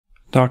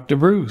Dr.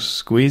 Bruce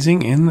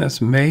squeezing in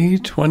this May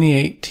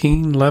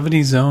 2018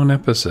 Levity Zone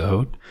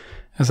episode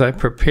as I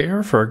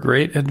prepare for a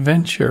great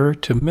adventure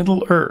to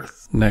Middle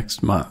Earth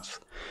next month,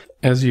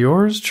 as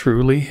yours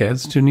truly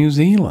heads to New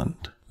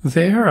Zealand.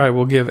 There I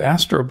will give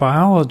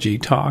astrobiology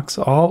talks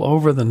all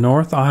over the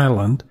North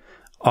Island,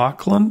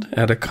 Auckland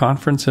at a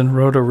conference in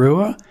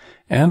Rotorua,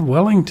 and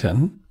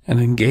Wellington, and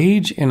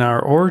engage in our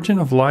origin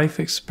of life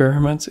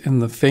experiments in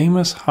the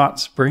famous hot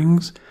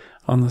springs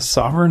on the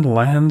sovereign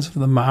lands of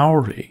the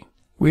Maori.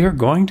 We are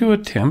going to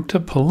attempt to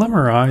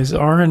polymerize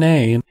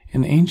RNA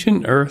in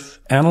ancient Earth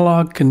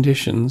analog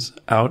conditions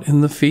out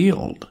in the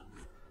field.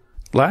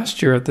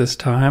 Last year at this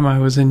time, I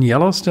was in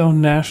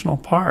Yellowstone National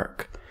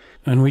Park,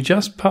 and we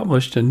just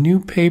published a new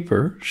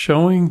paper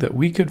showing that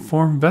we could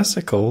form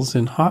vesicles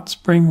in hot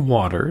spring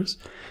waters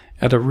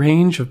at a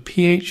range of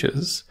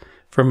pHs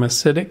from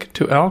acidic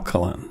to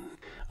alkaline.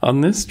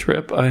 On this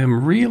trip, I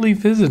am really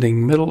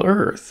visiting Middle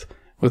Earth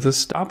with a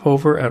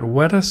stopover at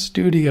Weta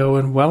Studio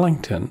in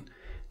Wellington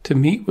to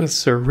meet with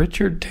Sir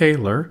Richard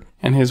Taylor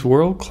and his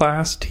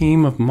world-class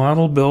team of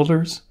model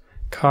builders,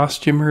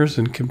 costumers,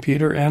 and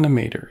computer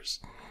animators.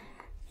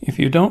 If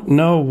you don't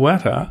know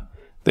Weta,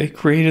 they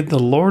created the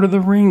Lord of the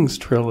Rings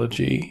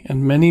trilogy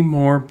and many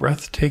more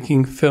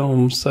breathtaking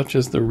films such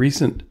as the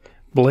recent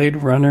Blade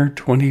Runner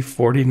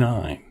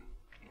 2049.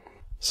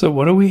 So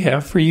what do we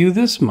have for you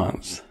this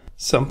month?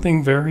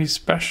 Something very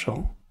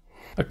special.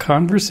 A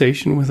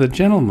conversation with a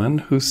gentleman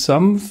who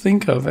some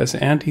think of as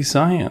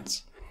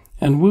anti-science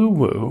and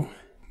woo-woo,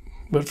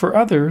 but for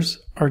others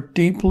are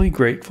deeply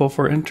grateful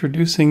for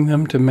introducing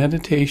them to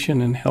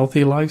meditation and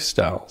healthy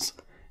lifestyles,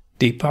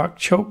 Deepak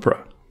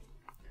Chopra.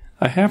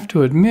 I have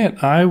to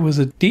admit I was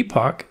a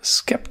Deepak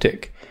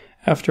skeptic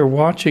after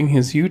watching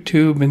his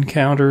YouTube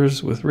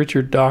encounters with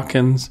Richard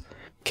Dawkins,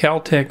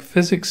 Caltech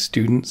physics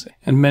students,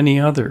 and many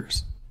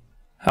others.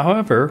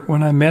 However,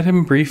 when I met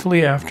him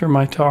briefly after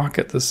my talk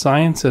at the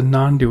Science and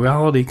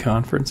Non-Duality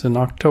Conference in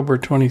October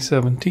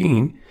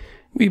 2017,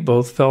 we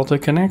both felt a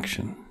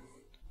connection.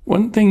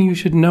 One thing you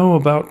should know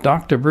about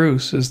Dr.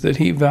 Bruce is that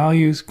he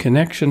values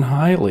connection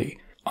highly,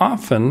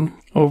 often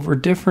over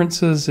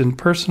differences in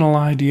personal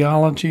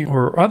ideology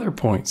or other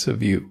points of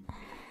view.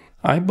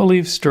 I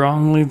believe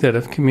strongly that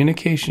if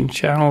communication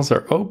channels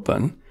are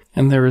open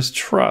and there is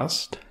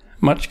trust,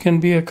 much can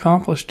be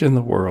accomplished in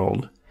the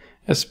world,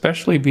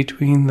 especially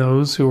between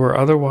those who are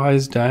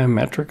otherwise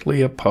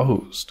diametrically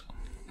opposed.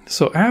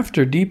 So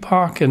after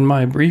Deepak and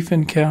my brief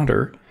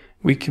encounter,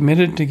 we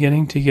committed to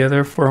getting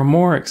together for a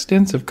more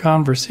extensive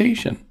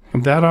conversation.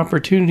 That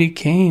opportunity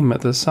came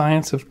at the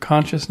Science of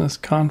Consciousness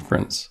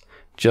Conference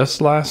just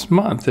last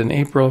month in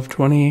April of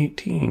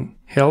 2018,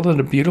 held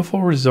at a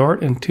beautiful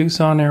resort in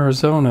Tucson,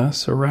 Arizona,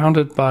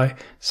 surrounded by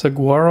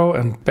saguaro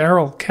and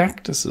barrel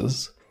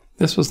cactuses.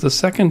 This was the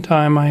second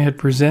time I had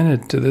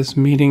presented to this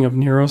meeting of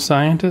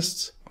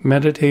neuroscientists,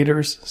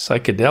 meditators,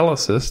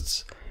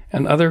 psychedelicists,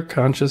 and other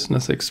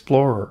consciousness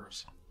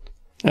explorers.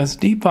 As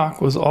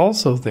Deepak was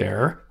also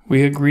there,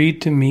 we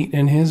agreed to meet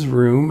in his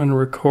room and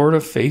record a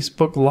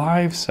Facebook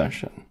Live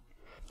session.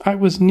 I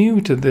was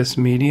new to this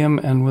medium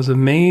and was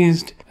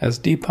amazed as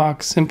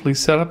Deepak simply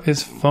set up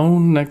his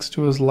phone next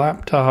to his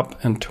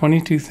laptop and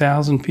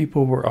 22,000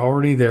 people were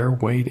already there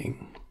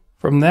waiting.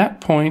 From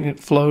that point, it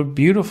flowed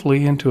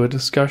beautifully into a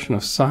discussion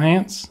of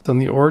science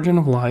and the origin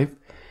of life,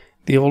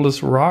 the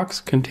oldest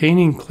rocks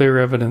containing clear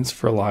evidence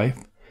for life,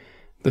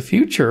 the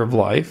future of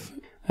life,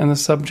 and the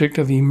subject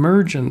of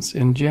emergence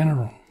in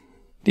general.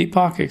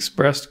 Deepak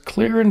expressed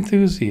clear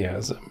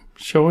enthusiasm,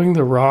 showing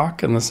the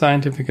rock and the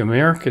Scientific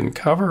American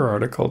cover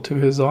article to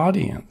his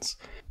audience,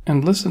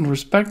 and listened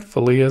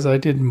respectfully as I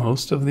did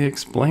most of the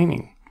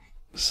explaining.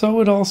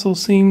 So it also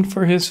seemed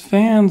for his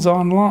fans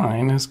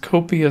online, as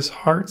copious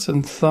hearts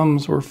and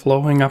thumbs were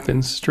flowing up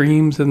in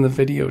streams in the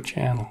video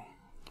channel.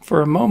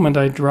 For a moment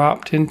I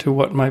dropped into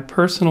what my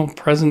personal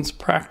presence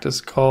practice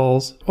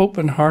calls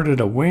open-hearted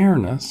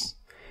awareness,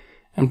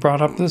 and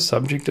brought up the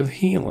subject of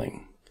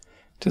healing,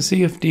 to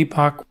see if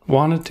Deepak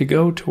wanted to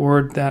go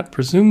toward that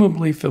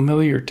presumably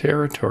familiar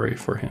territory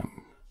for him.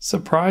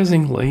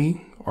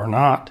 Surprisingly, or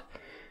not,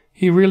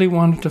 he really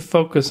wanted to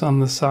focus on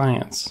the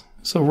science.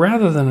 So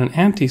rather than an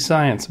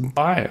anti-science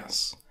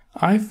bias,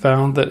 I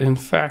found that in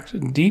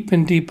fact deep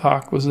in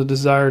Deepak was a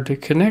desire to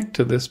connect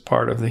to this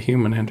part of the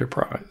human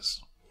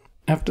enterprise.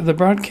 After the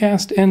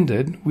broadcast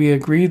ended, we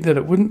agreed that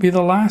it wouldn't be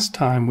the last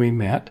time we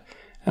met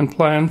and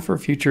planned for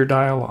future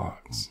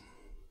dialogues.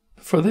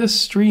 For this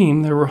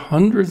stream, there were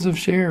hundreds of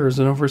shares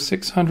and over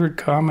 600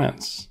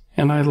 comments,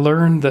 and I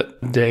learned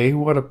that day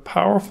what a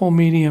powerful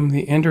medium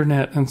the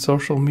internet and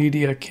social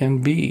media can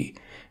be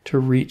to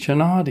reach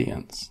an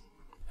audience.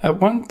 At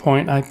one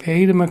point, I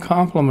paid him a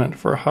compliment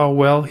for how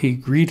well he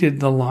greeted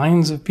the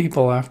lines of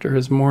people after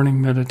his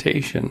morning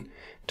meditation,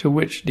 to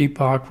which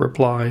Deepak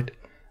replied,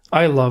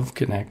 "I love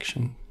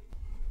connection."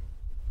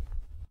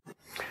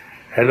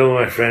 Hello,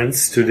 my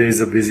friends. Today is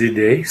a busy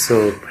day,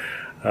 so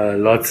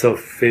lots of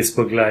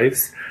Facebook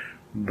Lives.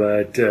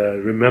 But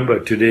remember,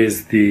 today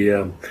is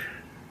the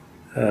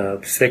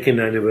second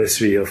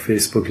anniversary of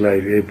Facebook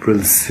Live, April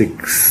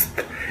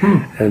 6th.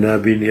 And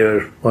I've been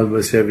here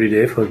almost every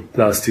day for the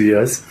last 2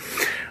 years.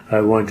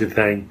 I want to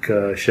thank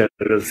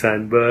Sheryl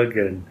Sandberg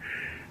and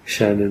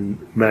Shannon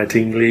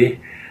Mattingly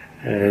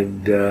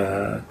and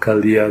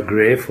Kaldia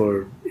Gray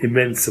for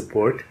immense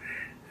support.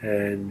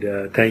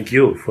 And thank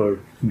you for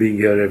being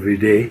here every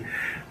day.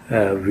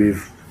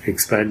 We've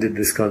expanded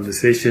this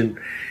conversation.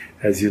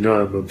 As you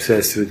know, I'm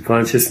obsessed with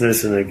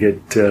consciousness, and I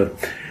get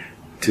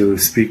to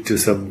speak to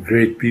some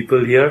great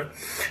people here.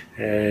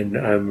 And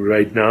I'm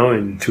right now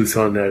in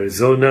Tucson,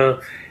 Arizona,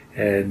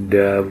 and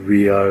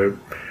we are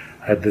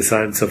at the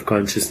Science of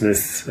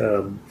Consciousness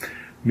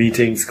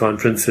meetings,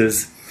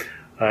 conferences.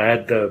 I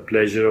had the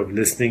pleasure of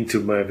listening to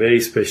my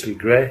very special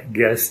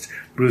guest.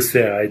 Bruce,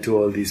 say hi to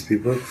all these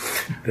people.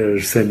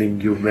 They're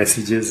sending you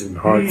messages and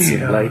hearts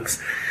and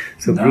likes.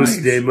 So nice. Bruce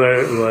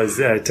Damer was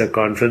at a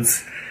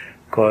conference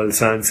called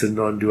Science and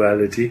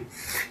Non-Duality.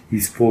 He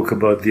spoke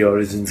about the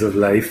origins of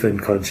life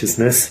and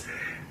consciousness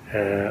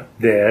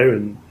there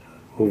and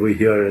over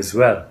here as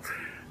well.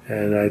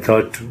 And I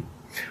thought,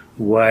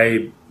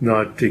 why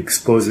not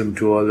expose him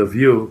to all of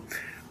you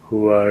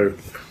who are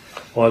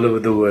all over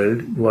the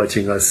world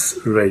watching us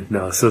right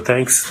now. So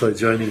thanks for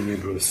joining me,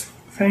 Bruce.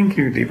 Thank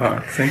you,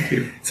 Deepak. Thank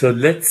you. So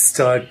let's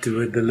start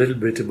with a little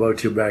bit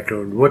about your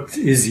background. What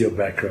is your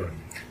background?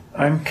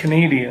 I'm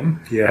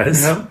Canadian.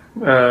 Yes.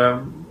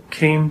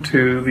 Came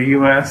to the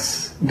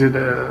U.S., did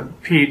a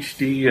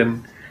PhD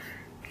in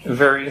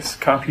various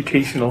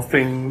computational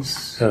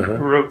things,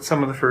 wrote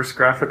some of the first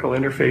graphical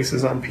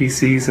interfaces on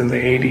PCs in the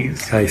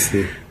 80s. I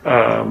see.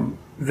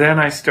 Then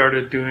I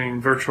started doing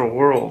virtual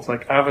worlds,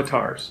 like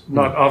avatars,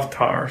 not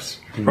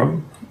avatars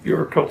from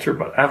your culture,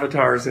 but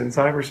avatars in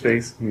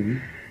cyberspace.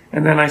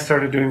 And then I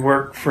started doing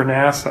work for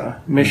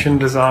NASA, mission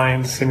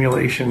design,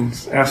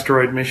 simulations,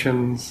 asteroid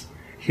missions,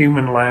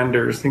 human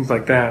landers, things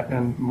like that,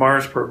 and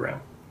Mars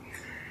program.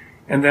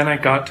 And then I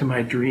got to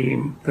my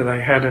dream that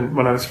I had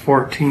when I was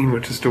 14,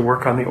 which is to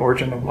work on the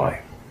origin of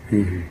life.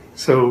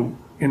 So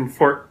when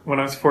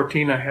I was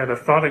 14, I had a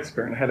thought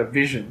experiment, I had a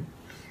vision,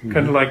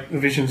 kind of like the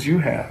visions you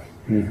have.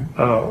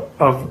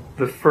 Of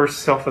the first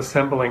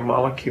self-assembling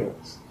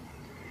molecules.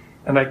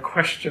 And I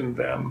questioned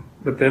them,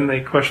 but then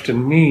they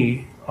questioned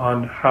me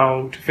on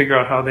how to figure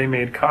out how they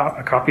made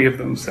a copy of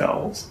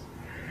themselves.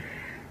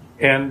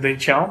 And they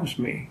challenged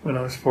me when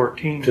I was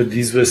 14. So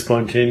these were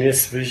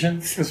spontaneous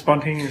visions? A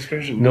spontaneous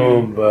vision.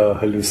 No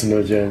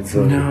hallucinogens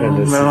or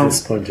LSD,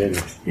 just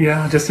spontaneous.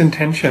 Yeah, just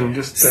intention.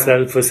 Just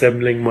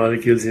self-assembling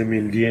molecules, you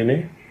mean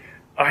DNA?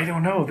 I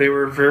don't know. They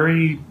were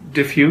very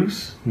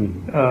diffuse.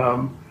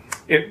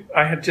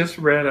 I had just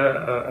read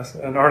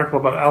an article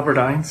about Albert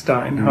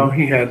Einstein, how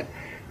he had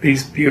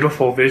these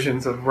beautiful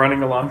visions of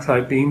running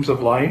alongside beams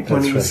of light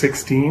when he was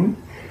 16,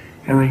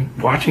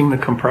 and watching the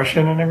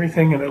compression and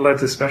everything, and it led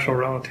to special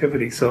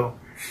relativity. So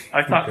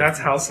I thought that's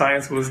how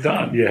science was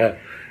done. Yeah.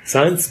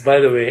 Science, by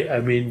the way, I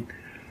mean,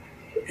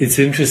 it's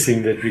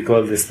interesting that we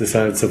call this the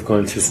science of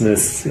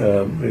consciousness.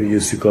 We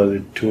used to call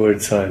it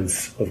toward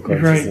science of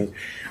consciousness. Right.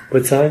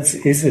 But science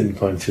is in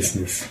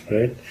consciousness,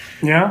 right?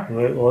 Yeah.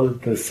 Well, all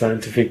the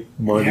scientific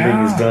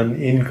modeling is done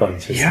in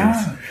consciousness.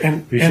 Yeah.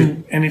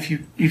 And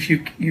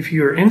if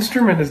your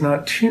instrument is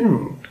not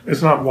tuned,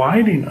 it's not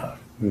wide enough.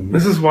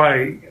 This is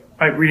why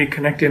I really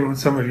connect in with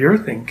some of your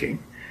thinking,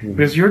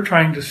 because you're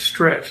trying to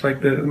stretch,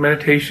 like the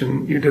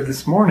meditation you did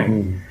this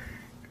morning,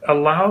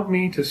 allowed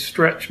me to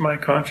stretch my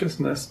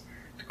consciousness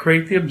to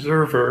create the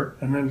observer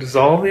and then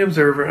dissolve the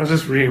observer. It was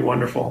just really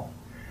wonderful.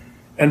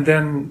 And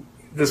then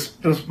this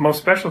most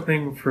special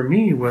thing for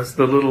me was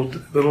the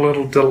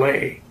little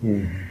delay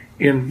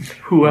in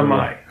who am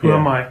I? Who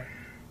am I?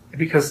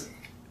 Because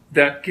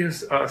that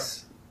gives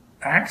us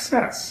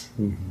access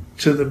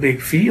to the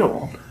big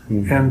field.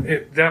 And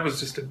that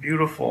was just a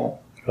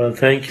beautiful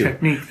thank you.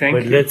 technique. Thank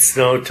you. But let's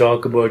now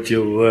talk about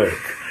your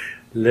work.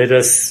 Let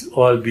us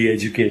all be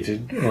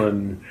educated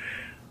on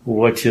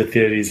what your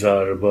theories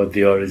are about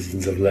the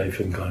origins of life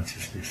and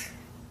consciousness.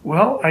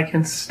 Well, I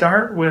can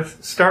start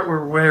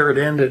where it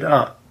ended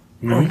up.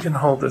 We can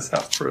hold this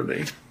up for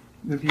the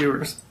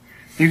viewers.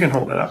 You can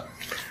hold it up.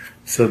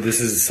 So this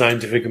is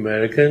Scientific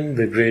American,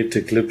 the great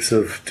eclipse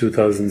of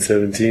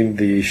 2017.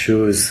 The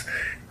issue is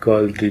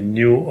called The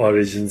New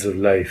Origins of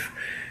Life.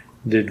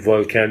 Did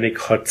volcanic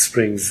hot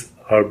springs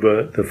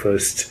harbor the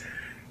first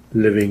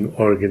living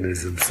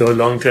organisms? So a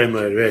long time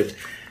I read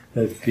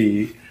that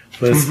the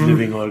first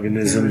living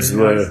organisms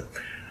were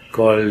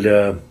called...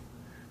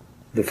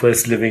 the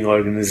first living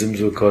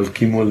organisms were called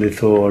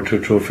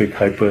chemolitho-autotrophic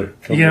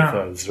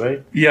hyperthermophiles,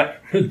 right? Yeah.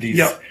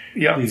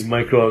 These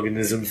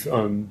microorganisms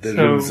on the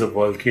rims of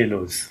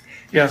volcanoes.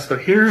 Yeah, so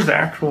here's the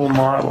actual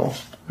model.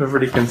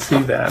 Everybody can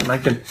see that, and I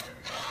can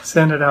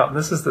send it out. And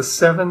this is the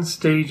 7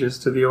 stages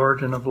to the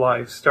origin of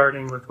life,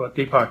 starting with what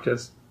Deepak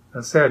just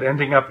said,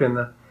 ending up in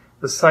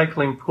the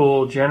cycling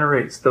pool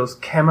generates those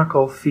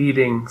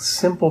chemical-feeding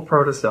simple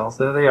protocells.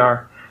 There they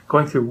are,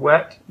 going through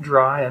wet,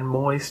 dry, and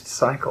moist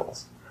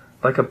cycles,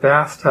 like a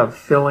bathtub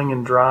filling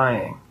and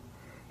drying.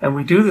 And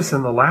we do this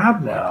in the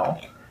lab now,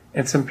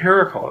 It's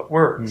empirical. It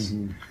works.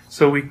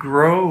 So we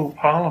grow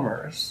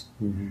polymers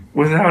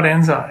without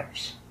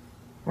enzymes,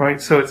 right?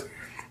 So it's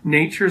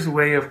nature's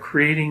way of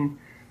creating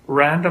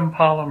random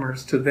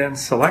polymers to then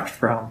select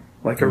from,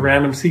 like a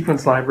random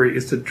sequence library,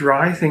 is to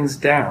dry things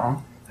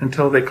down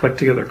until they click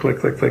together, click,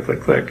 click, click,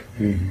 click, click.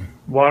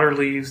 Water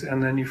leaves,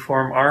 and then you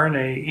form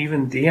RNA,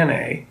 even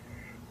DNA,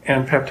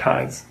 and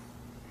peptides.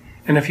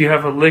 And if you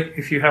have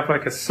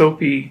like a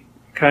soapy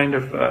kind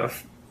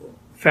of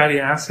fatty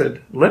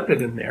acid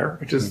lipid in there,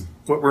 which is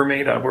what we're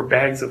made of, we're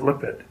bags of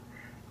lipid.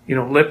 You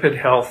know, lipid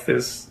health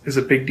is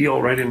a big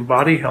deal, right? In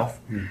body health,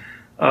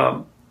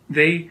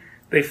 they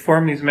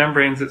form these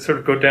membranes that sort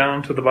of go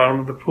down to the bottom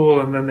of the pool,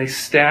 and then they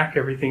stack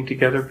everything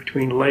together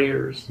between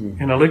layers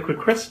in a liquid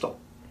crystal.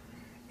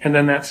 And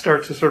then that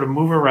starts to sort of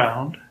move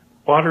around,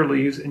 water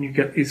leaves, and you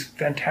get these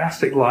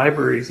fantastic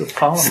libraries of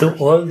polymers. So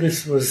all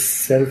this was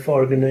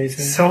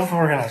self-organizing?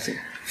 Self-organizing.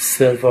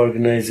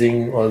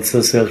 Self-organizing,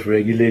 also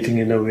self-regulating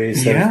in a way,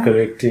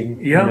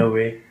 self-correcting in a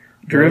way.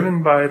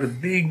 Driven by the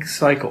big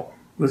cycle.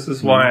 This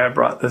is why I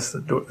brought this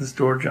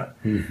Dorja.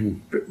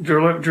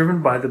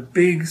 Driven by the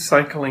big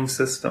cycling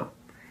system,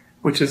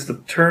 which is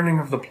the turning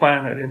of the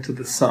planet into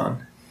the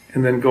sun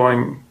and then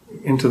going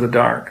into the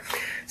dark.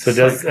 So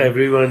does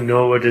everyone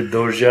know what a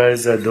dorja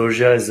is? A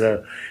dorja is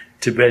a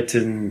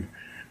Tibetan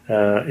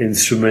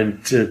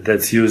instrument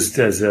that's used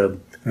as a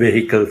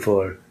vehicle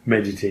for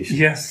meditation.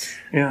 Yes.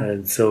 Yeah.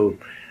 And so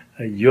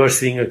you're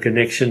seeing a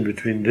connection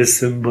between this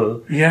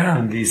symbol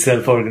and the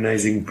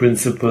self-organizing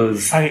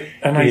principles in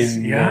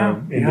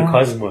the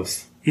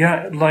cosmos.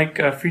 Yeah, like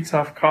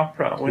Deepak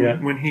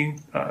Chopra, when he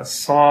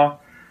saw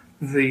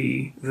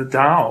the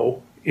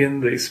Tao in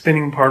the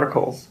spinning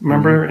particles.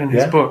 Remember in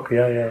his book?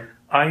 Yeah.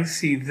 I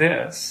see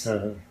this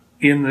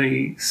in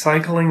the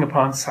cycling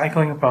upon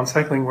cycling upon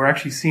cycling. We're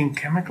actually seeing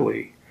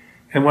chemically.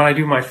 And when I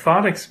do my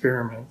thought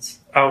experiments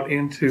out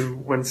into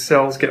when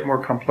cells get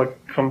more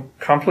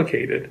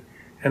complicated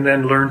and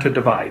then learn to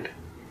divide.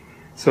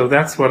 So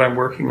that's what I'm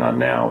working on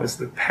now, is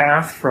the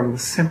path from the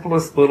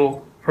simplest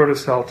little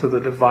protocell to the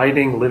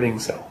dividing living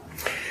cell.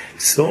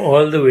 So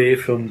all the way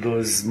from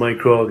those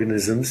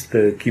microorganisms,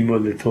 the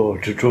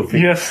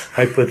chemolithotrophic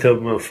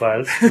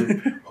hyperthermophiles,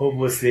 to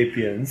Homo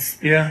sapiens.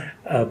 Yeah.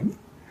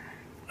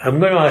 I'm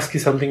going to ask you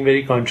something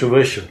very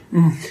controversial.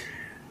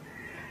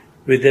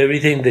 With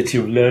everything that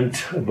you've learned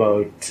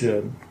about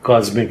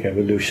cosmic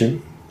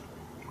evolution,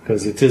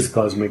 because it is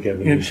cosmic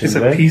evolution, it's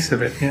a piece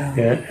of it,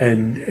 yeah,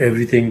 and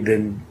everything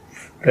then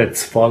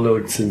that's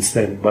followed since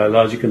then,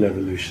 biological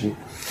evolution.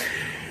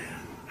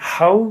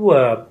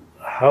 How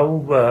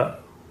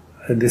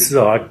and this is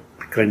a hard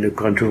kind of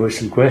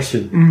controversial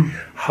question.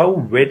 How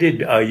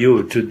wedded are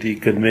you to the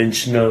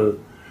conventional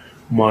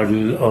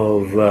model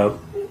of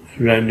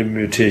random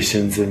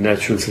mutations and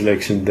natural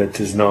selection that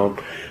is now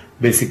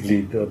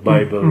basically the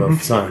Bible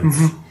of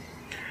science?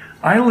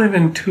 I live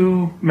in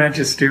two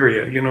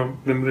magisteria, you know,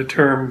 the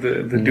term,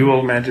 the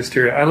dual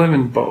magisteria. I live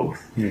in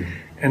both.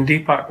 And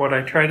Deepak, what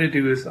I try to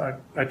do is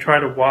I try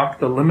to walk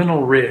the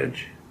liminal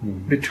ridge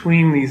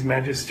between these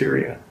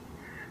magisteria.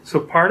 So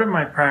part of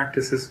my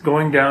practice is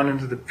going down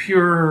into the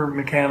pure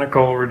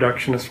mechanical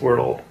reductionist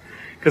world,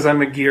 because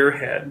I'm a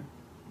gearhead.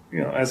 You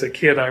know, as a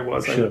kid I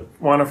was. I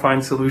want to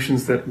find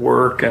solutions that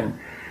work, and,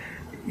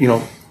 you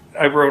know,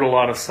 I wrote a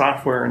lot of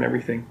software and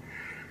everything.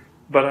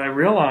 But I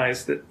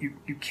realized that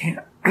you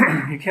can't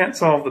you can't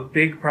solve the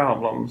big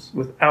problems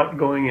without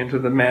going into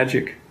the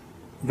magic,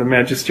 the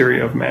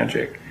magisteria of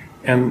magic,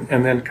 and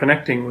then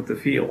connecting with the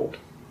field,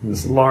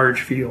 this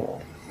large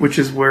field, which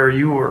is where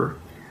you were.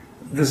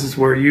 This is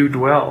where you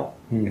dwell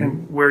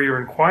and where your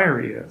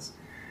inquiry is.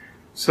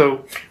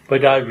 So,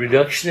 but our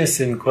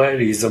reductionist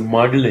inquiry is a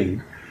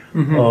modeling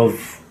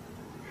of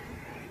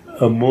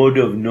a mode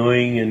of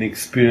knowing and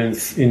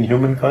experience in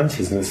human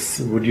consciousness.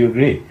 Would you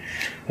agree?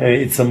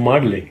 It's a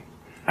modeling.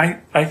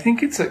 I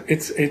think it's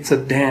a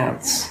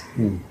dance.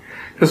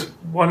 Because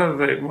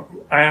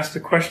I asked a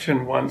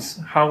question once: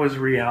 how is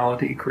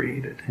reality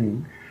created?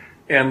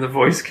 And the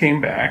voice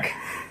came back.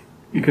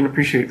 You can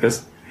appreciate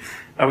this.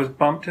 I was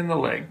bumped in the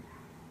leg,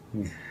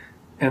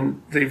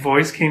 and the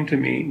voice came to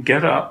me: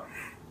 get up,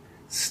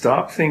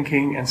 stop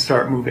thinking, and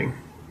start moving.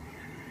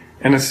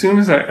 And as soon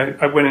as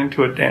I went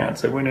into a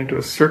dance, I went into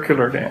a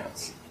circular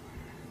dance.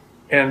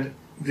 And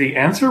the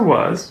answer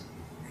was,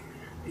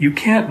 you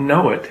can't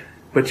know it,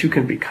 but you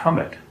can become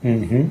it.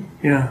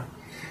 Yeah.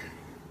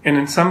 And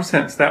in some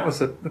sense, that was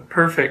the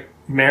perfect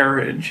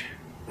marriage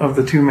of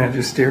the two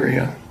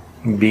magisteria.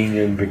 Being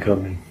and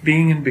becoming.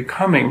 Being and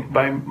becoming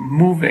by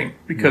moving.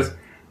 Because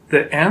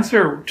the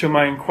answer to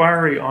my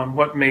inquiry on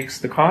what makes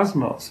the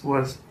cosmos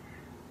was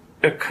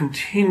a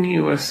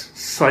continuous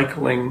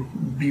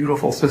cycling,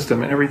 beautiful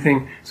system and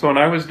everything. So when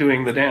I was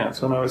doing the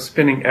dance, when I was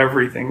spinning,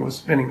 everything was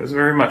spinning. It was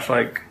very much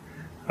like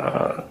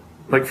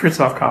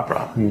Deepak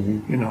Chopra,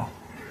 you know,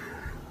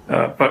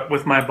 but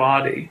with my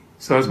body.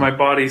 So as my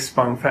body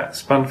spun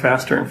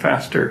faster and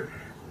faster,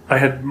 I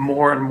had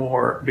more and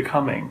more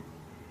becoming.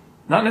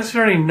 Not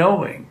necessarily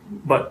knowing,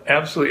 but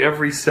absolutely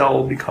every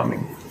cell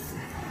becoming.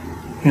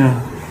 Yeah.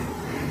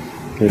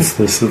 It's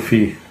the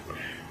Sufi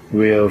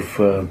way of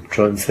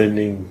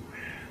transcending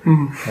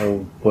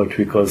what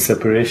we call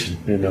separation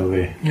in a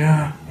way.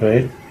 Yeah.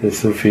 Right? The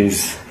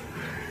Sufis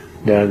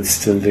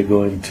dance till they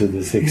go into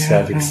this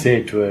ecstatic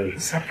state where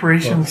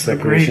separation's the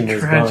great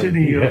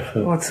tragedy.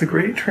 It's the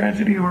great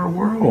tragedy of our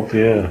world.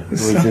 Yeah,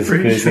 we're just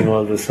facing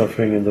all the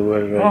suffering in the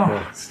world right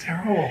now. It's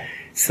terrible.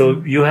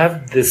 So you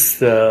have this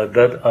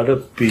that other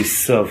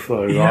piece of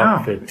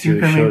rock that you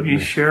can showed maybe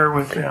me. Share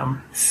with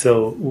them.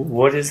 So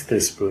what is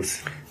this,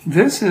 Bruce?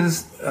 This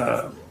is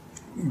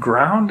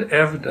ground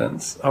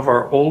evidence of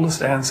our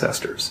oldest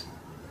ancestors.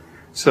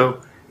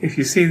 So if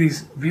you see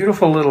these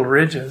beautiful little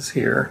ridges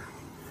here,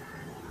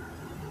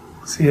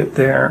 see it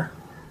there?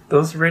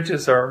 Those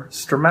ridges are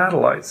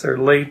stromatolites. They're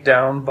laid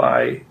down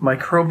by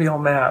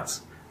microbial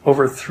mats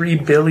over 3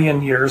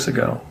 billion years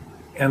ago.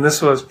 And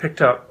this was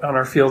picked up on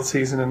our field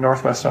season in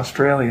northwest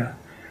Australia,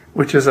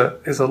 which is a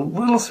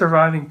little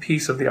surviving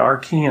piece of the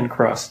Archean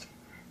crust,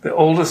 the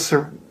oldest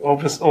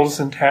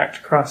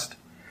intact crust.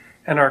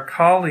 And our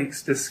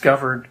colleagues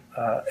discovered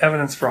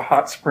evidence for a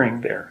hot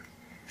spring there.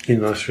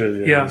 In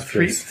Australia? Yeah,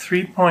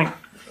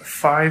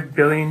 3.5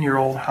 billion year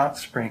old hot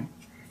spring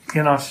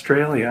in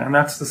Australia. And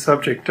that's the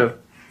subject of,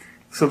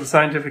 so the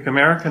Scientific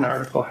American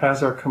article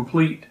has our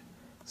complete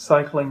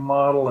cycling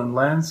model and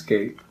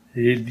landscape.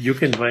 You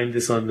can find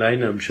this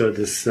online, I'm sure,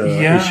 this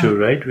issue,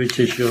 right? Which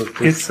issue of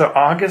this? It's the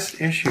August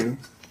issue.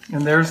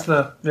 And there's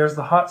the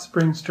hot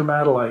spring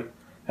stromatolite.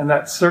 And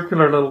that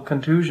circular little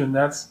contusion,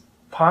 that's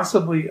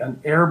possibly an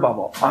air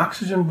bubble,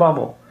 oxygen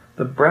bubble,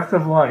 the breath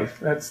of life.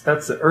 That's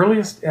the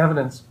earliest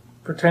evidence,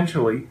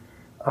 potentially,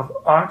 of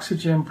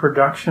oxygen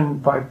production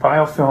by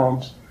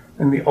biofilms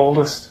and the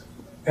oldest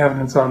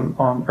evidence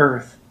on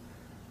Earth.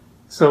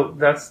 So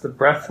that's the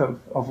breath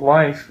of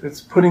life.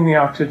 It's putting the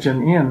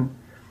oxygen in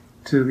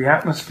to the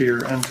atmosphere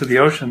and to the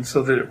ocean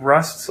so that it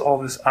rusts all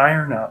this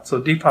iron out.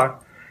 So Deepak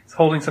is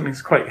holding something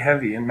that's quite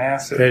heavy and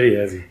massive. Very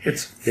heavy.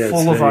 It's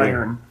full of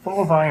iron.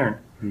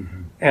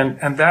 Mm-hmm.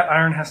 And that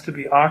iron has to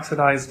be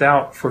oxidized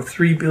out for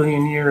 3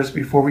 billion years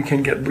before we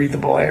can get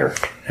breathable air.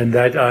 And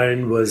that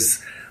iron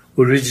was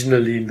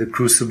originally in the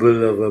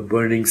crucible of a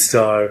burning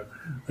star,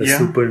 a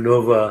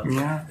supernova.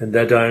 Yeah. And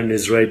that iron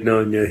is right now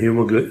in your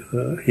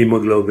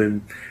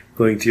hemoglobin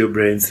going to your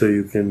brain so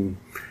you can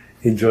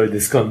enjoy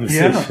this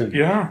conversation.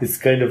 Yeah. It's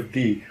kind of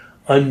the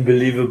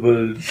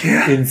unbelievable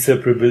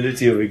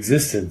inseparability of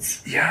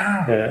existence.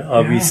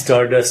 Are we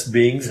stardust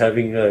beings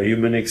having a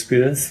human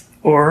experience?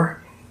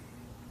 Or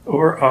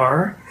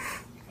are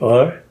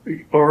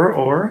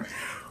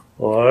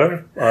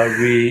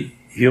we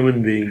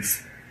human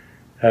beings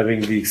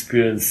having the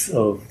experience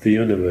of the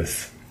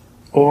universe?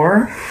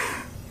 Or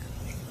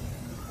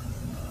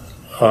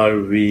are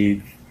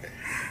we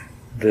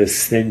the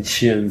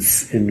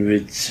sentience in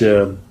which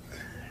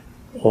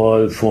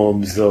all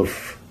forms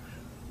of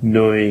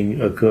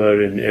knowing occur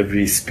in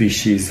every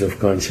species of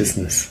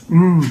consciousness?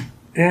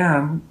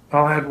 And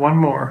I'll add one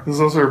more, because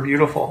those are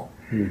beautiful.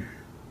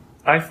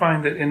 I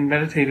find that in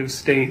meditative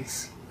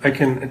states, I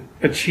can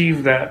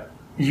achieve that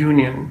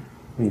union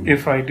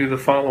if I do the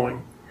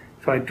following.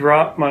 If I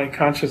drop my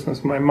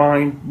consciousness, my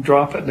mind,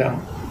 drop it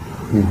down.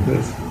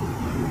 This.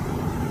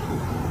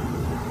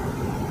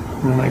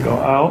 And then I go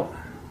out.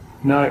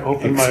 Now I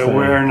open my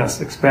awareness,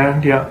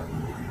 expand,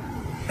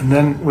 And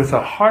then with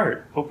a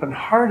heart,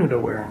 open-hearted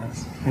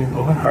awareness,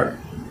 open heart,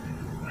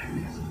 like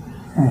this.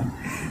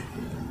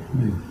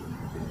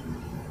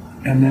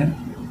 And then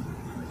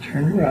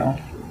turn around.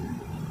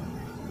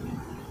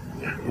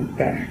 And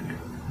back.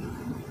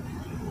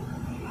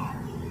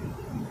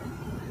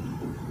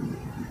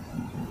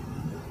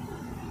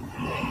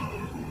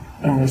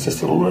 And there's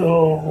just a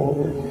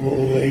little,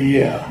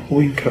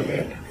 weak of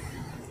it.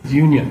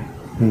 Union.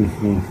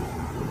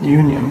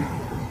 Union.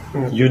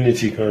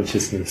 Unity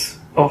consciousness.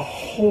 A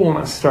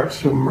wholeness starts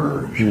to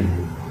emerge.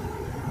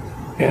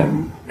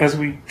 And as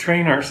we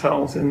train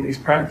ourselves in these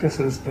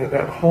practices,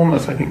 that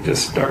wholeness, I think,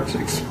 just starts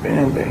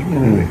expanding.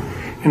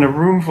 In a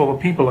room full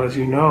of people, as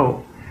you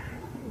know,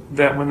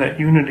 that when that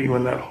unity,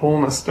 when that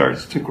wholeness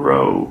starts to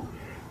grow,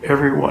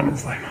 everyone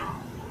is like,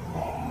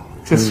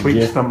 just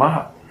sweeps them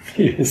up.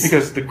 Yes.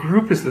 Because the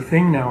group is the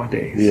thing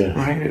nowadays,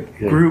 right?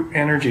 Group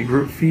energy,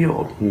 group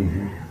field,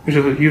 which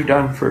is what you've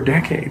done for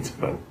decades.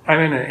 But I'm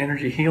in an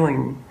energy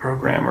healing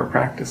program or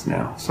practice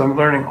now. So I'm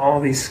learning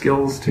all these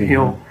skills to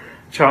heal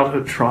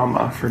childhood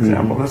trauma, for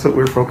example. That's what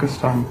we're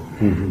focused on,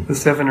 the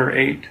 7 or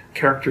 8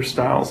 character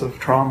styles of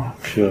trauma.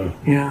 Sure.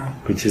 Yeah.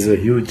 Which is a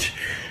huge,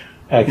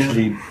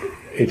 actually,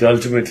 it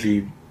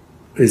ultimately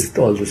is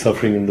all the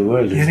suffering in the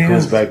world. It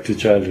goes back to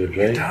childhood,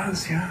 right? It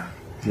does, yeah.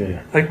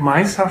 Like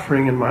my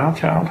suffering in my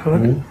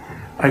childhood,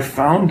 I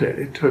found it.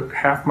 It took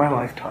half my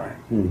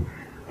lifetime.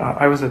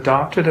 I was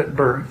adopted at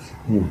birth,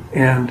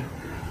 and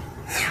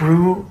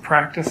through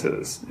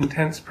practices,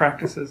 intense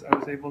practices, I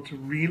was able to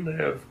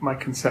relive my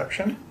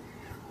conception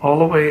all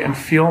the way and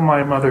feel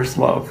my mother's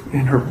love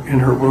in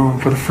her womb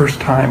for the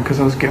first time because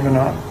I was given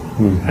up.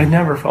 I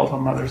never felt a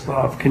mother's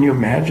love. Can you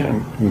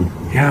imagine?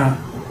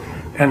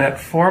 And at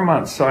 4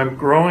 months, so I'm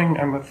growing.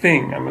 I'm a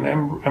thing.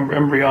 I'm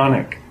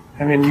embryonic.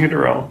 I'm in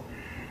utero.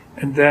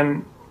 And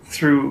then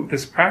through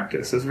this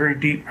practice, this very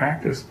deep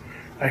practice,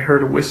 I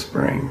heard a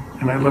whispering,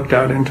 and I looked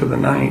out into the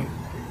night,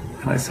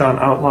 and I saw an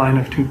outline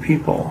of two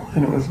people,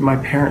 and it was my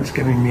parents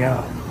giving me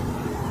up.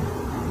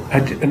 I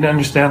didn't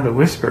understand the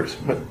whispers,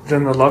 but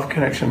then the love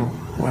connection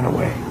went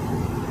away.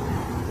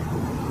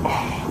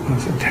 Oh, it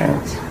was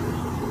intense.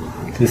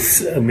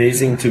 It's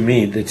amazing to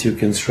me that you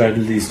can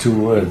straddle these two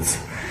worlds.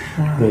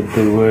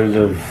 The world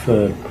of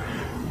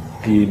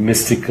the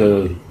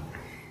mystical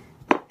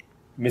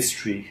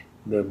mystery,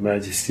 the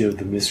majesty of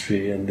the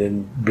mystery, and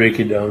then break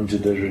it down to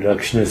the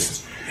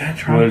reductionist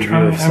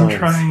worldview of science. I'm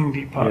trying,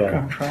 Deepak. Yeah.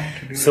 I'm trying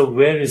to do So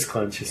where is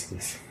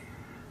consciousness?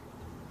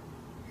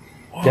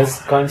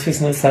 Does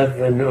consciousness have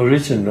an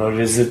origin, or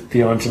is it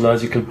the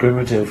ontological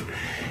primitive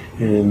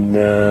in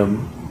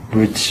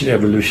which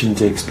evolution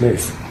takes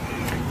place?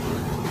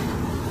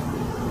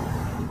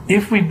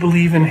 If we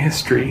believe in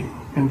history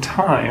and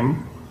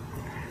time,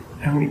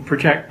 and we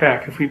project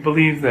back, if we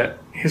believe that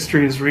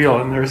history is real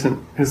and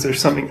is there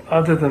something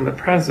other than the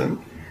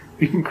present,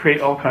 we can create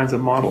all kinds of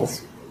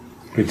models.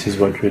 Which is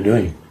what we're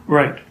doing.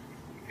 Right.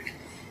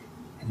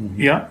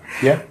 Mm-hmm. Yeah?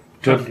 Yeah,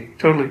 totally.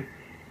 Totally.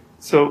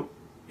 So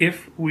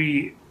if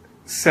we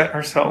set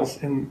ourselves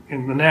in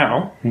the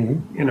now,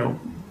 mm-hmm. you know,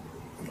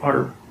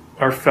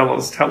 our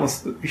fellows tell us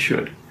that we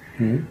should,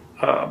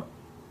 mm-hmm.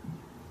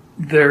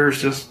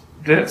 There's just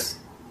this.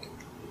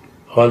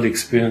 All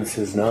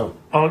experiences now.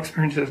 All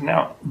experiences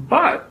now.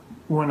 But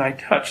when I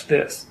touch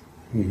this,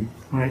 mm-hmm.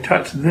 when I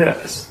touch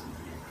this,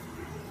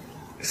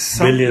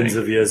 billions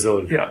of years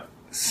old. Yeah.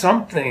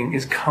 Something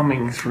is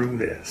coming through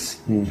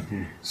this.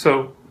 Mm-hmm.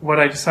 So what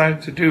I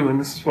decided to do, and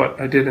this is what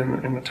I did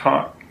in the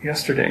talk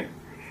yesterday,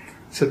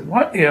 I said,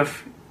 what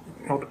if,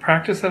 you know, the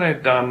practice that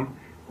I've done,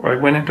 where I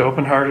went into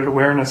open-hearted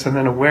awareness and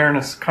then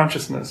awareness,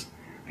 consciousness,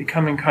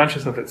 becoming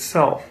conscious of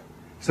itself.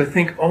 So I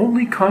think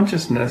only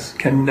consciousness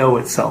can know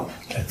itself.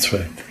 That's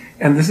right.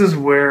 And this is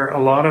where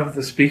a lot of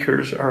the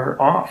speakers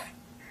are off,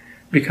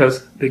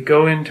 because they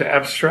go into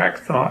abstract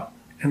thought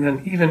and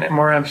then even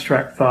more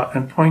abstract thought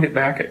and point it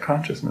back at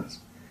consciousness.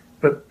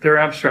 But their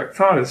abstract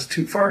thought is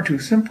far too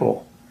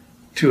simple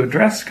to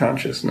address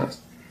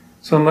consciousness.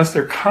 So unless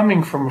they're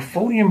coming from a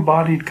fully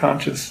embodied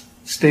conscious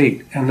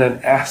state and then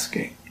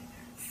asking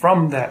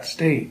from that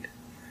state,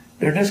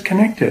 they're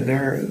disconnected,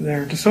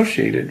 they're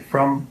dissociated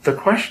from the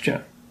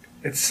question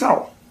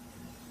itself.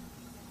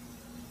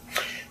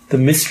 The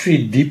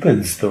mystery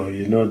deepens, though,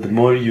 you know, the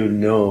more you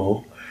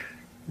know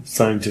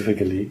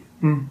scientifically,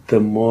 the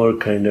more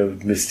kind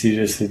of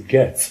mysterious it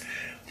gets.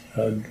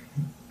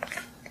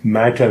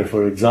 Matter,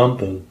 for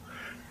example,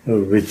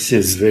 which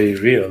is very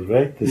real,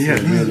 right? This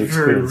is real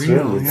experience.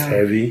 Real. It's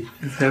heavy.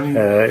 It's heavy.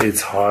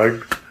 It's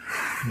hard,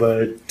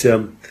 but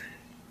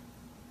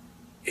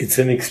it's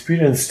an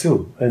experience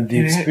too, and the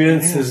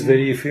experience is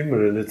very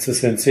ephemeral. It's a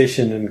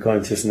sensation in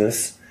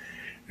consciousness,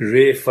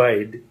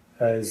 reified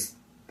as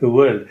the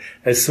world.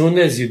 As soon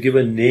as you give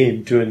a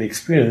name to an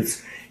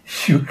experience,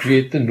 you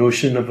create the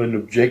notion of an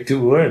objective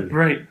world.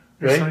 Right,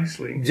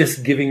 precisely. Right?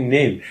 Just giving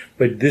name.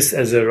 But this,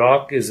 as a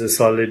rock, is a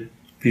solid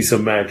piece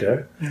of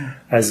matter. Yeah.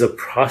 As a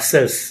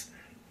process,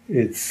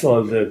 it's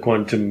all the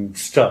quantum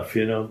stuff,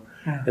 you know.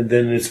 Yeah. And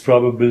then it's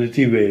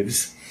probability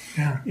waves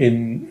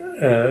in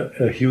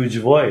a huge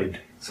void.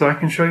 So I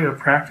can show you a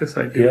practice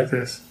I do with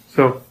this.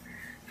 So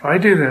if I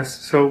do this,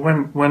 so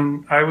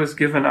when I was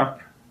given up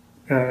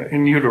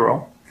in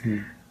utero,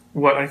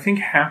 what I think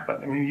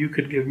happened, I mean, you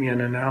could give me an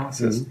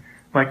analysis.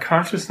 My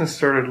consciousness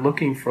started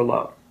looking for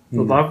love.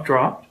 The love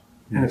dropped,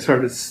 and it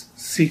started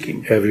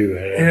seeking.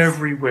 Everywhere.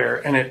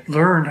 Everywhere. And it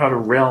learned how to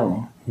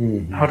realm,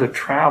 how to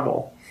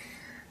travel.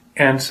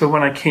 And so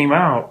when I came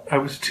out, I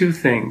was two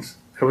things.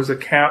 I was a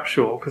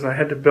capsule, because I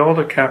had to build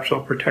a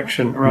capsule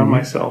protection around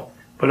myself,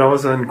 but I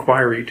was an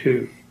inquiry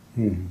too.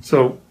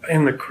 So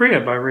in the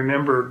crib, I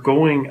remember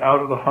going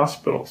out of the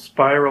hospital,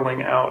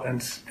 spiraling out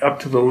and up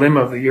to the limb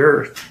of the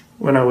earth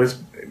when I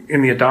was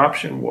in the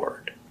adoption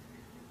ward.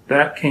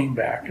 That came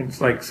back. And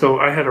it's like, so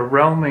I had a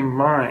realming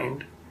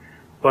mind,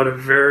 but a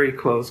very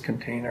closed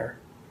container.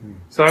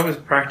 So I was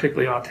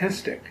practically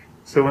autistic.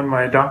 So when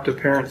my adoptive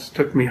parents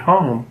took me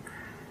home,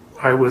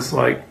 I was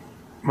like,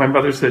 my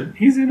mother said,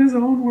 he's in his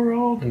own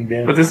world.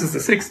 Yeah. But this is the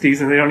 60s,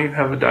 and they don't even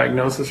have a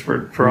diagnosis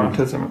for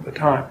autism at the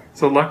time.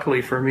 So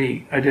luckily for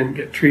me, I didn't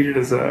get treated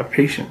as a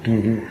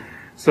patient.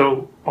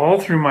 So all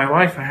through my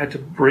life, I had to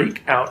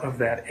break out of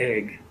that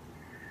egg.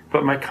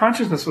 But my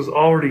consciousness was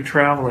already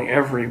traveling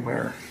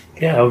everywhere.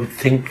 Yeah, I would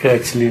think,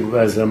 actually,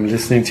 as I'm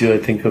listening to you, I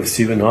think of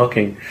Stephen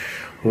Hawking,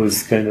 who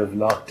was kind of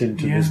locked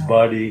into his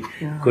body,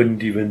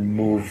 couldn't even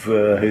move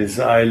his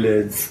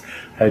eyelids,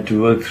 had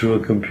to work through a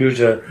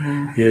computer,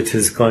 yet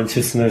his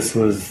consciousness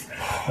was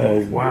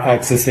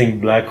accessing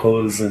black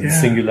holes and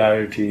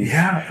singularity.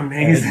 Yeah,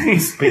 amazing.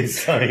 And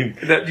space-time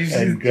Did you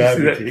see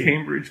that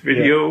Cambridge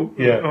video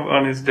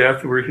on his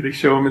death where they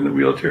show him in the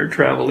wheelchair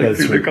traveling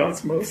through the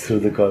cosmos? Through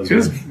the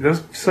cosmos.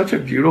 That's such a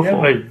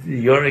beautiful... Yeah, but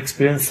your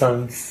experience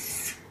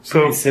sounds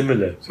pretty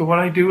similar. So what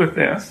I do with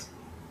this,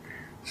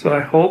 so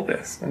I hold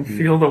this and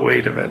feel the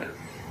weight of it.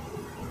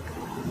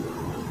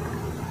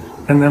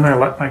 And then I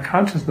let my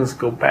consciousness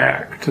go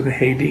back to the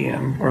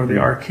Hadean or the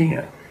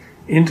Archean,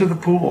 into the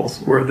pools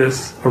where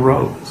this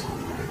arose.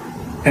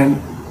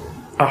 And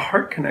a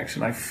heart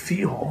connection, I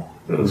feel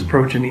those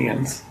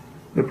progenians,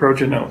 the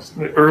progenos,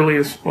 the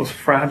earliest, most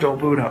fragile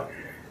Buddha.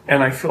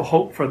 And I feel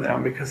hope for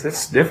them because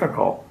it's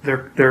difficult.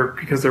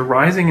 Because they're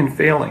rising and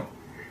failing.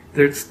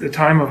 It's the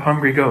time of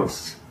hungry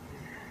ghosts.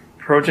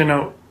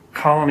 Progeno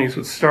colonies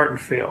would start and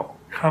fail,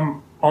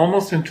 come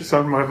almost into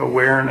somewhat of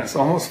awareness,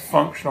 almost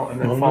functional,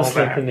 and then almost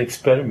fall like back. an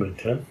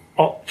experiment, huh?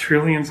 All,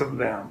 trillions of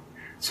them.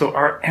 So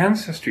our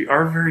ancestry,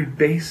 our very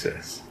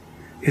basis,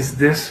 is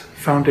this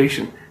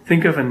foundation.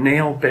 Think of a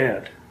nail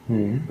bed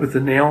with the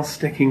nails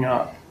sticking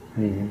up,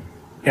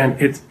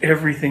 and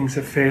everything's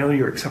a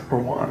failure except for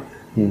one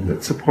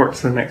that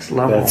supports the next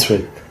level. That's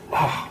right.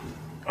 Oh,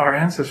 our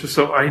ancestors.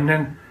 So I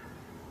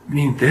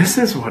mean, this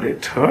is what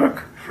it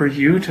took for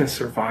you to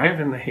survive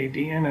in the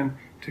Hadean and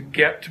to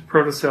get to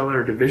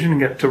protocellular division and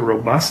get to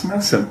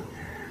robustness. And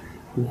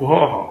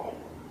whoa,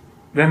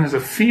 then there's a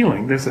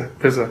feeling. There's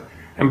a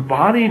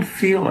embodied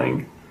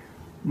feeling,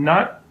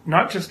 not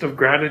just of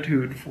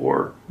gratitude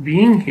for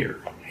being here.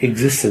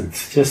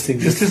 Existence, just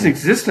existence. Just as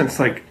existence,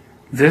 like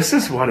this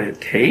is what it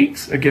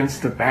takes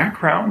against the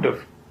background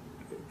of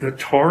the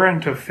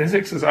torrent of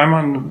physics. As I'm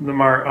on the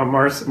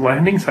Mars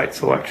landing site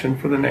selection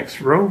for the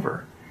next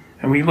rover,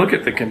 and we look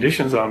at the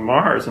conditions on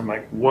Mars, I'm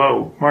like,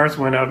 whoa, Mars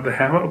went out of the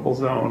habitable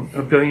zone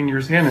a billion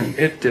years in, and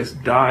it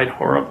just died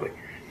horribly.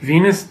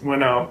 Venus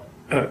went out,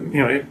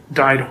 it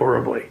died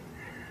horribly.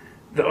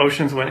 The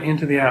oceans went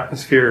into the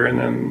atmosphere, and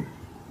then...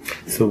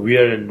 So we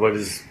are in what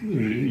is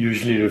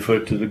usually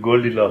referred to the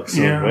Goldilocks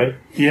zone, right?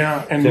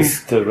 Yeah, and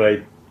just the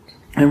right.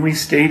 And we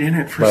stayed in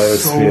it for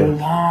so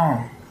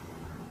long.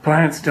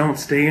 Planets don't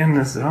stay in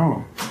the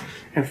zone.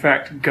 In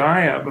fact,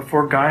 Gaia,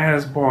 before Gaia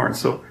is born,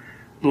 so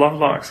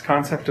Lovelock's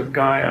concept of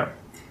Gaia,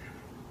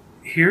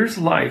 here's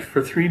life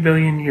for 3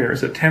 billion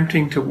years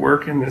attempting to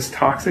work in this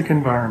toxic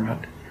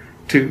environment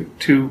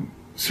to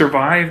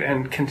survive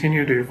and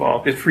continue to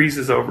evolve. It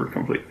freezes over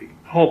completely,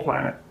 the whole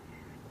planet.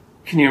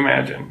 Can you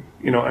imagine?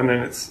 And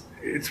then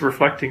it's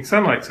reflecting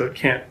sunlight, so it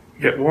can't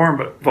get warm,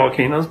 but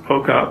volcanoes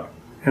poke up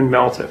and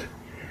melt it.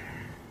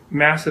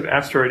 Massive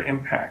asteroid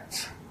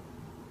impacts.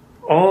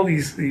 All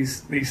these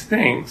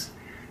things.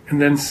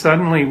 And then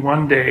suddenly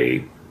one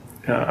day,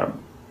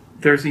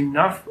 there's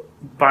enough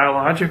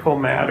biological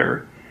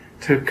matter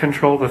to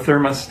control the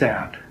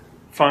thermostat.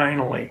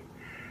 Finally.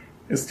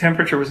 Its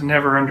temperature was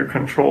never under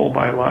control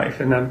by life,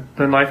 and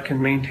then life can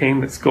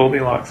maintain its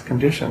Goldilocks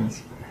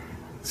conditions.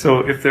 So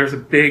if there's a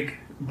big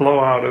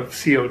blowout of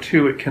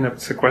CO2, it can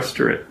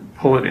sequester it,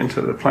 pull it into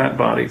the plant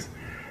bodies.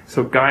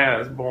 So Gaia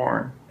is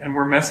born, and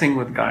we're messing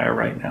with Gaia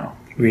right now.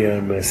 We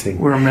are messing.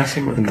 We're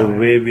messing with Gaia. And the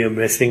way we are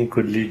messing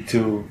could lead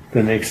to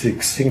the next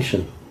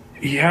extinction.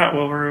 Yeah,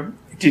 well,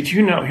 did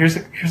you know, here's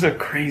a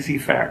crazy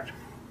fact.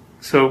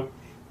 So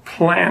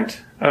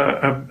plant,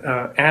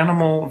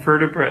 animal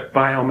vertebrate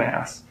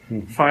biomass,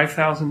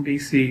 5,000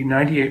 BC,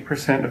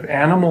 98% of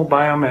animal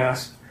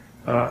biomass,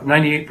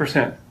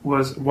 98%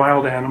 was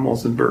wild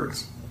animals and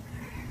birds.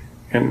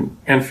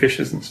 And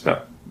fishes and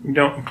stuff. We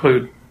don't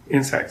include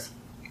insects,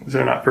 because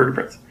they're not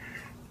vertebrates.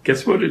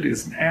 Guess what it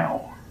is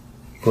now?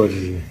 What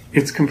is it?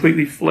 It's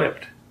completely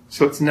flipped.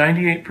 So it's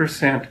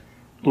 98%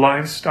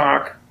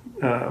 livestock,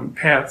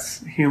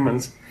 pets,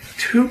 humans.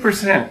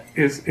 2%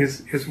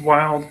 is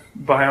wild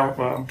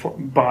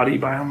body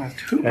biomass.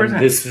 2%. And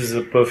this is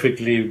a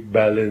perfectly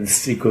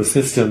balanced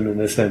ecosystem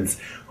in a sense.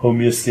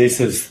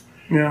 Homeostasis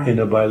in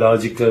a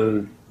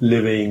biological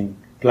living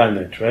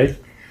planet, right?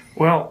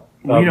 Well,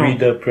 are we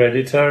the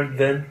predator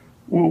then?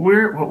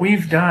 What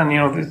we've done,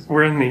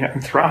 we're in the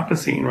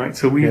Anthropocene, right?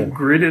 So we've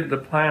gridded the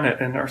planet,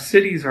 and our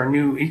cities are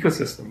new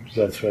ecosystems.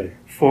 That's right.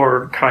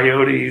 For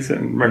coyotes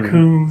and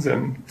raccoons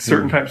and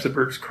certain types of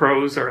birds.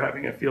 Crows are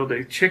having a field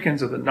day.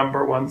 Chickens are the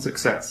 #1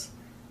 success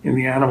in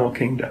the animal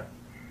kingdom.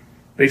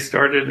 They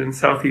started in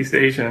Southeast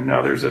Asia, and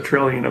now there's 1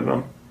 trillion of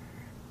them.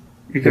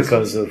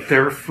 Because of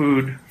their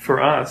food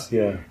for us.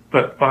 Yeah.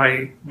 But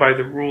by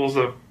the rules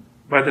of,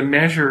 by the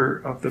measure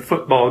of the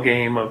football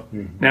game of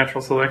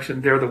natural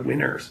selection, they're the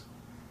winners.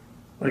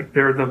 Like,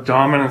 they're the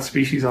dominant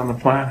species on the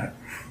planet.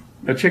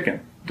 The chicken,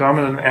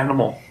 dominant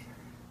animal.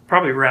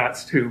 Probably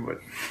rats too, but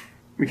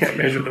we can't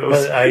measure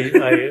those. Well,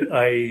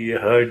 I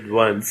heard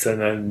once,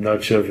 and I'm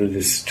not sure if it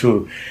is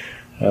true,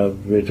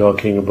 we're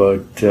talking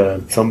about,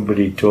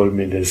 somebody told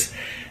me this,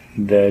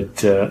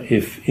 that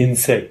if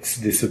insects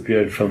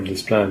disappeared from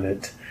this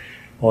planet,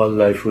 all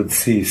life would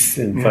cease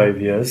in 5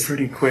 years.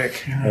 Pretty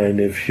quick. Yeah. And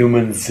if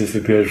humans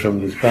disappeared from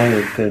this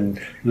planet, then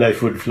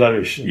life would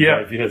flourish in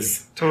 5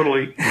 years.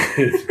 Totally.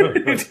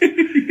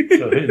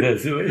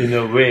 So in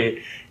a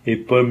way, a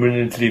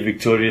permanently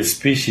victorious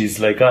species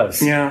like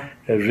us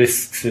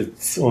risks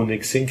its own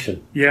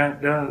extinction. Yeah,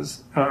 it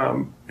does.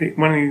 One of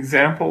the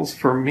examples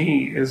for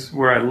me is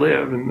where I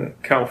live in the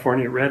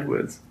California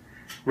redwoods.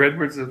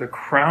 Redwoods are the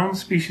crown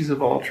species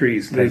of all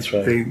trees. That's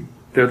right.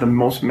 They're the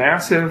most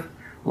massive,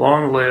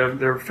 long-lived.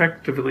 They're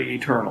effectively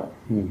eternal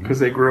because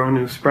they grow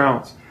new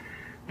sprouts.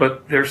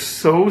 but they're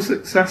so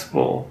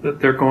successful that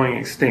they're going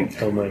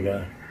extinct. Oh my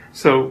God.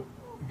 So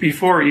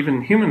before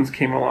even humans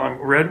came along,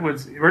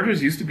 redwoods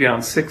used to be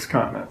on 6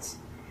 continents.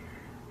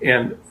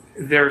 And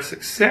their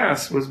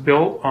success was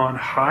built on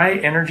high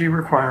energy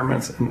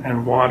requirements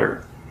and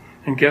water.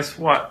 And guess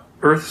what?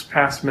 Earth's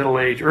past middle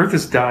age. Earth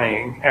is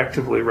dying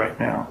actively right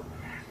now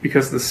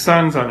because the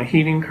sun's on a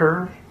heating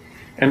curve.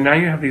 And now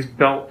you have these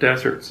belt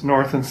deserts,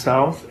 north and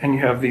south, and you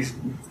have these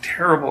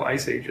terrible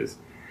ice ages.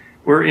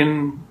 We're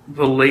in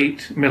the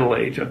late middle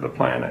age of the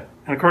planet.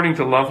 And according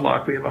to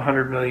Lovelock, we have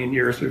 100 million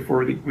years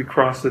before we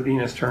cross the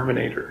Venus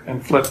terminator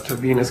and flip to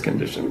Venus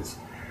conditions.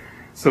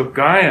 So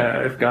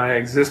Gaia, if Gaia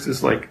exists,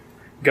 is like,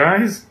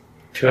 guys...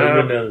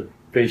 Terminal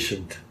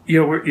patient.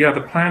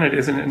 The planet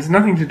isn't. It has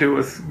nothing to do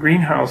with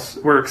greenhouse.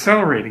 We're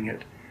accelerating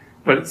it.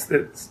 But it's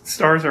that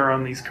stars are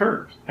on these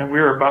curves. And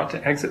we're about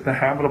to exit the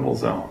habitable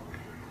zone.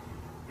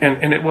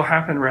 And it will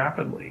happen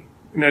rapidly.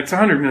 And it's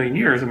 100 million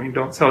years. I mean,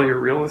 don't sell your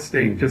real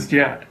estate just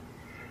yet.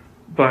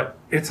 But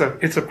it's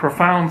a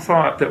profound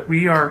thought that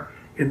we are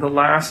in the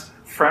last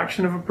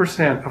fraction of a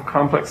percent of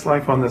complex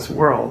life on this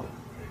world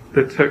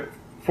that took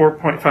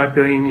 4.5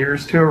 billion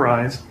years to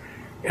arise.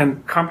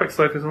 And complex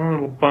life is only a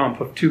little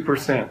bump of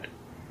 2%.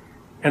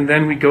 And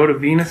then we go to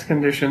Venus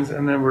conditions,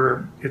 and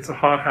then it's a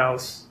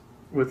hothouse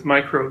with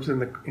microbes in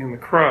the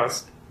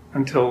crust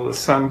until the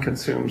sun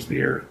consumes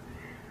the Earth.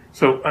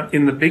 So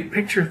in the big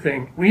picture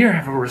thing, we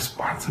have a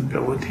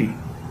responsibility.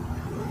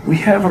 We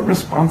have a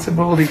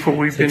responsibility for what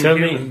we've been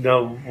given. Tell me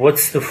now,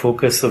 what's the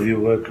focus of your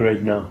work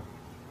right now?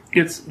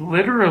 It's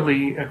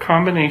literally a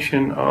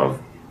combination of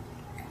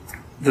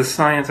the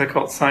science, I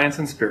call it science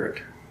and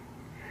spirit.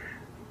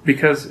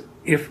 Because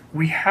if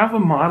we have a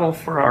model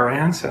for our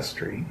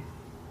ancestry,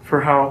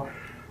 for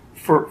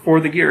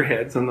the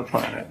gearheads on the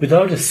planet.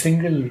 Without a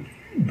single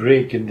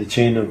break in the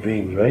chain of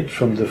being, right?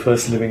 From the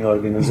first living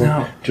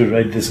organism to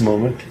right this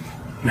moment?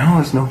 No,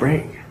 there's no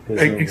break.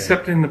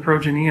 Except in the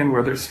Progenian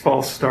where there's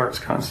false starts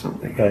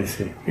constantly. I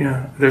see.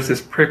 Yeah, there's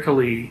this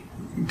prickly,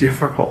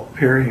 difficult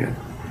period.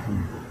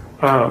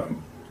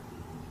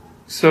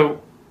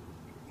 So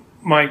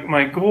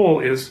my goal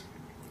is,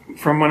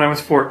 from when I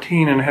was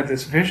 14 and I had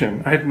this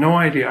vision, I had no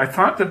idea. I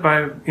thought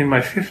that in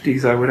my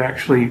 50s I would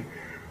actually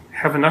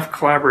have enough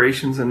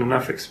collaborations and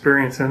enough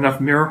experience and enough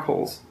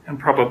miracles and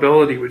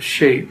probability would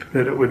shape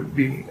that it would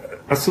be,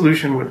 a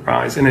solution would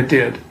rise, and it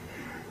did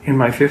in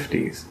my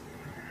 50s.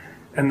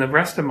 And the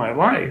rest of my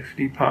life,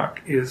 Deepak,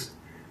 is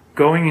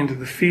going into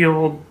the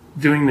field,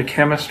 doing the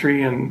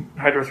chemistry and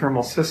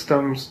hydrothermal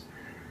systems,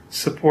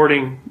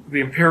 supporting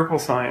the empirical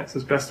science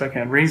as best I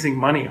can, raising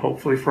money,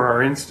 hopefully, for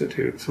our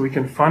institute so we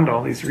can fund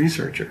all these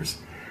researchers.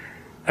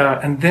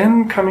 And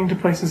then coming to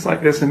places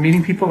like this and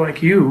meeting people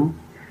like you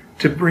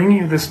to bring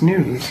you this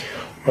news.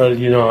 Well,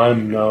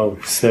 I'm now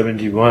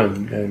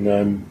 71 and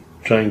I'm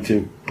trying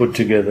to put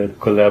together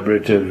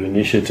collaborative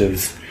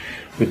initiatives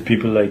with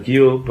people like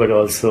you, but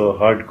also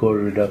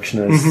hardcore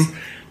reductionists,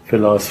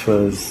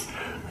 philosophers,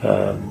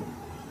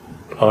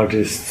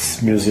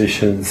 artists,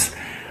 musicians.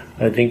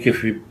 I think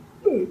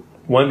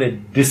a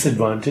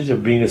disadvantage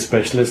of being a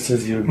specialist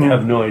is you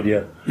have no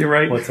idea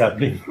what's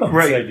happening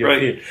outside your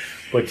field.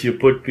 But you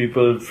put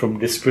people from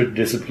disparate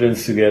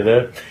disciplines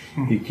together,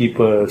 you keep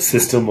a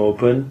system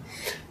open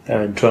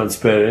and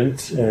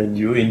transparent, and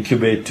you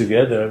incubate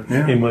together.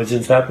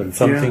 Emergence happens.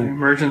 Something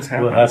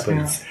will happen.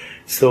 Yeah.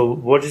 So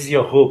what is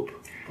your hope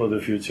for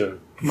the future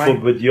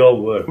with your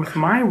work? With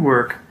my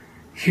work,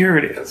 here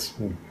it is.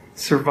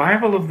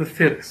 Survival of the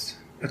fittest,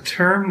 a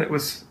term that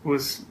was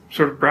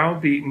sort of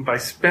browbeaten by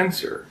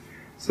Spencer,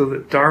 so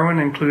that Darwin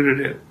included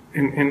it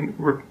in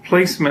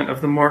replacement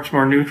of the much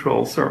more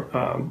neutral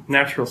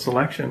natural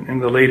selection in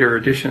the later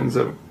editions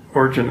of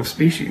Origin of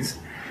Species.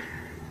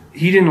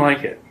 He didn't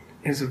like it.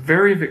 It's a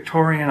very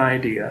Victorian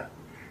idea.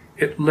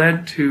 It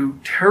led to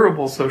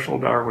terrible social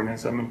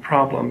Darwinism and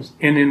problems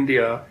in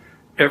India,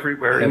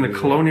 everywhere, in the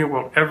colonial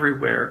world,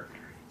 everywhere.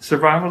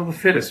 Survival of the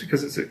fittest,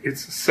 because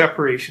it's a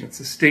separation. It's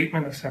a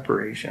statement of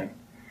separation.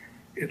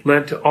 It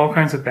led to all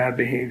kinds of bad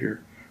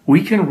behavior.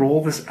 We can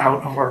roll this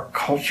out of our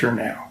culture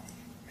now.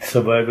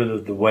 Survival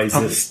of the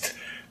wisest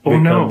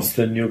becomes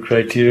the new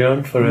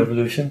criterion for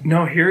evolution?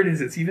 No, here it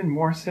is. It's even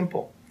more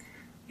simple.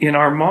 In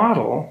our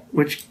model,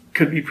 which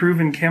could be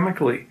proven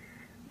chemically,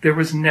 there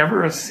was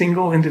never a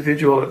single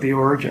individual at the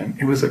origin.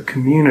 It was a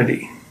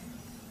community.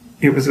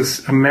 It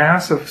was a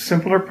mass of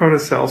simpler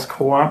protocells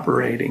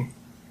cooperating.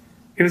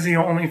 It was the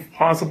only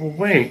plausible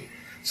way.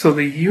 So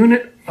the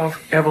unit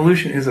of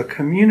evolution is a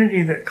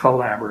community that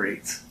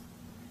collaborates,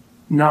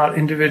 not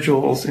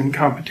individuals in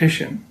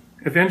competition.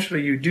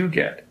 Eventually you do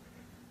get,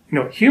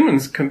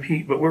 humans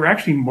compete, but we're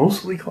actually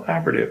mostly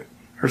collaborative.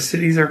 Our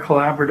cities are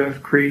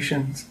collaborative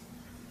creations.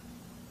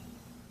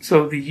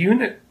 So the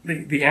unit,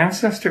 the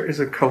ancestor is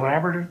a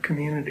collaborative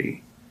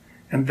community,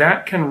 and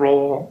that can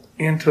roll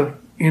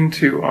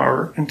into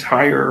our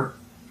entire...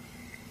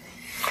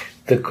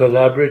 The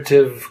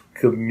collaborative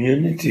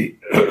community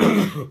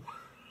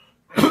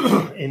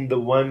in the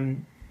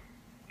one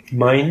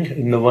mind,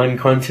 in the one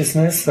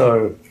consciousness,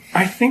 or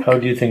I think, how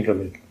do you think of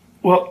it?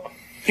 Well,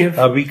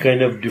 Are we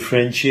kind of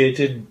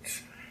differentiated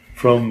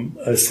from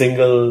a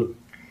single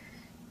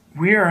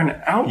We are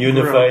an outgrowth.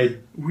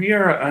 unified? We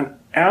are an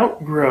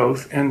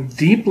outgrowth and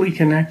deeply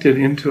connected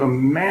into a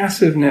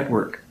massive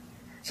network.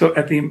 So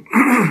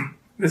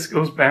this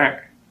goes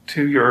back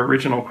to your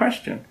original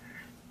question.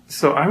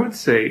 So I would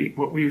say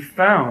what we've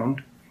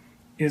found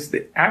is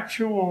the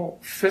actual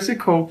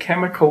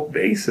physico-chemical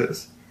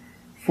basis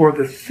for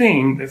the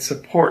thing that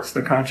supports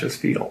the conscious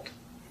field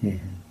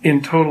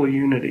in total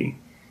unity.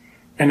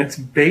 And it's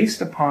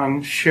based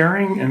upon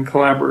sharing and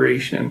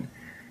collaboration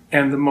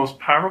and the most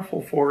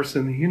powerful force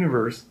in the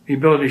universe, the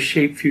ability to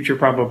shape future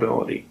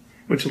probability,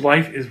 which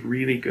life is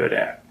really good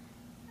at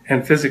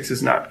and physics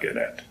is not good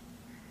at.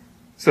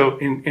 So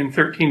in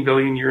 13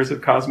 billion years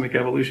of cosmic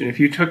evolution, if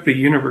you took the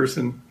universe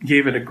and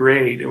gave it a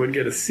grade, it would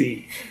get a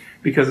C.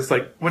 Because it's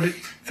like,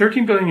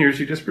 13 billion years,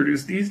 you just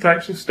produced these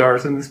types of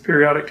stars in this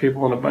periodic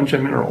table and a bunch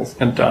of minerals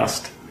and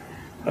dust.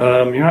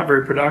 You're not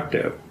very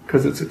productive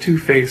because it's a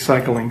two-phase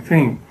cycling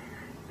thing.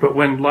 But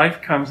when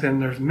life comes in,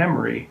 there's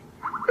memory.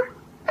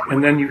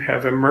 And then you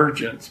have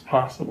emergence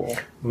possible.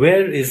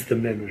 Where is the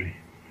memory?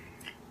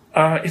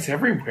 It's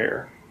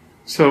everywhere.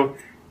 So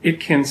it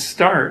can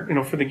start,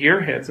 for the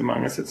gearheads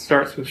among us, it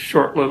starts with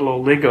short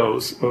little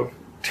oligos of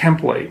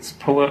templates,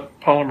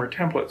 polymer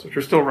templates, which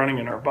are still running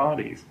in our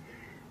bodies.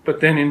 But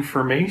then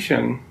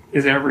information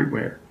is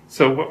everywhere.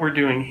 So what we're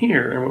doing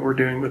here and what we're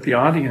doing with the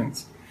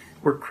audience,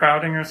 we're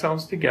crowding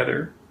ourselves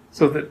together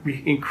so that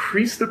we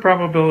increase the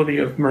probability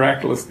of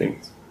miraculous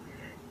things.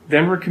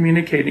 Then we're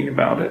communicating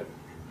about it.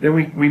 Then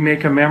we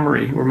make a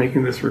memory. We're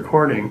making this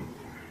recording.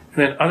 And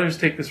then others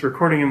take this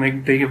recording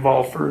and they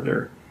evolve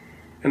further.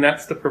 And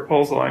that's the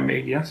proposal I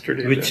made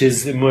yesterday. Which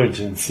is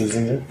emergence,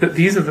 isn't it? That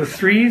these are the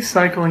three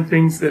cycling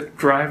things that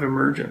drive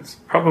emergence.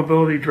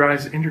 Probability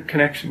drives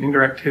interconnection,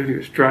 interactivity,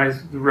 which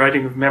drives the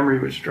writing of memory,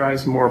 which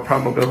drives more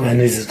probability.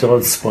 And is it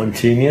all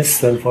spontaneous,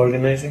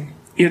 self-organizing?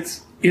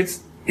 It's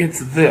this. It's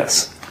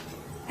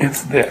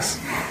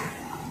this.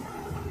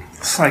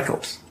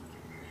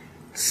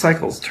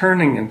 Cycles,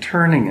 turning and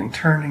turning and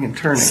turning and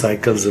turning.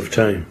 Cycles of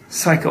time.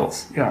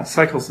 Cycles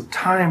of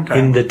time.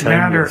 In the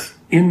matter, timeless.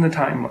 in the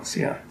timeless,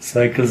 yeah.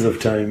 Cycles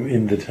of time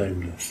in the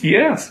timeless.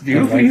 Yes,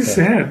 beautifully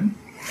said.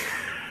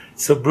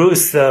 So,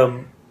 Bruce,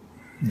 do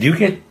you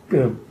get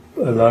a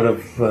lot of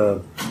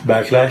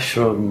backlash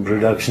from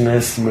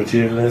reductionists,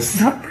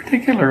 materialists? Not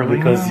particularly.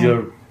 Because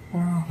you're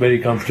very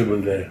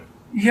comfortable there.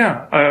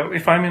 Yeah,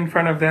 if I'm in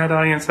front of that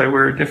audience, I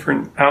wear a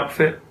different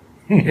outfit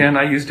and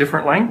I use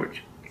different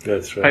language.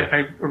 That's right.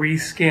 I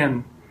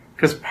reskin.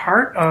 Because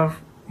part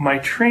of my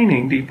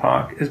training,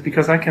 Deepak, is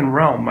because I can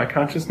realm. My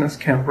consciousness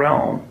can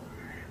realm.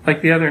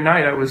 Like the other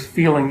night, I was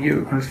feeling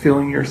you. I was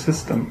feeling your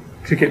system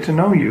to get to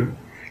know you.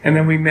 And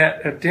then we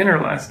met at dinner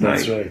last night.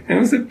 That's right. And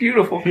it was a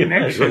beautiful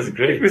connection. It was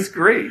great. It was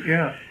great,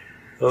 yeah.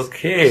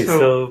 Okay,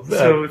 so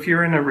if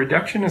you're in a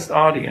reductionist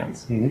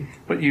audience,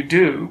 what you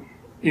do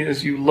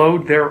is you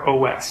load their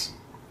OS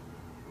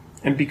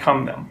and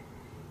become them.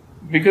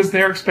 Because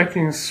they're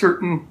expecting a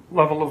certain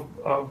level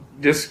of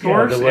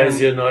discourse.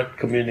 Otherwise, you're not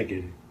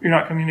communicating. You're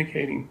not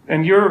communicating.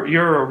 And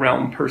you're a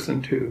realm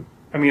person, too.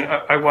 I mean,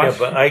 I watch... Yeah,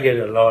 but I get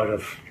a lot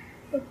of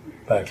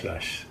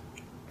backlash.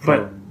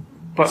 But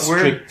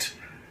strict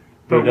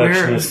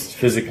reductionist,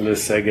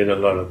 physicalists, I get a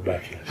lot of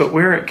backlash. But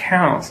where it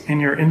counts in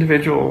your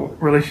individual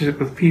relationship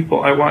with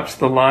people, I watched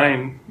the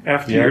line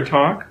after your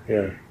talk.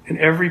 Yeah. And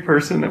every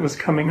person that was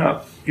coming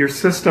up, your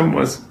system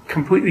was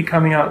completely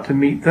coming out to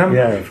meet them.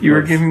 Yeah, you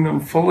were giving them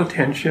full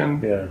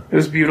attention. Yeah. It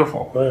was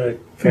beautiful. Well,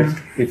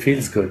 it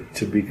feels good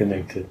to be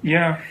connected.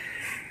 Yeah.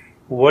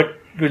 What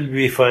will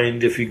we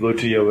find if we go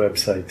to your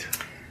website?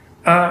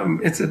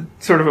 It's a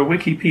sort of a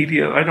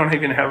Wikipedia. I don't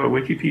even have a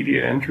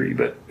Wikipedia entry,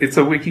 but it's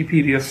a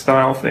Wikipedia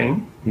style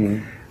thing.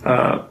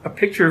 A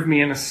picture of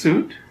me in a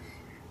suit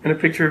and a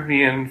picture of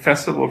me in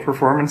festival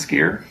performance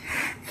gear,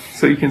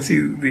 so you can see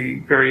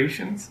the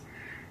variations.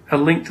 A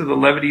link to the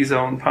Levity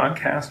Zone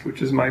podcast,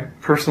 which is my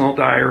personal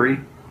diary,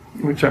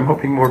 which I'm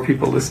hoping more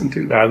people listen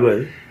to. I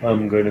will.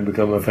 I'm going to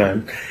become a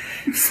fan.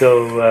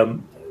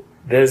 So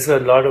there's a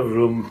lot of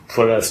room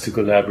for us to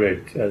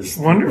collaborate as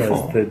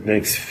the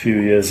next few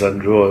years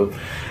unroll.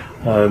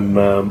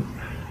 I'm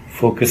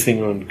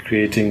focusing on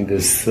creating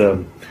this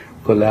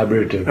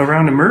collaborative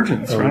around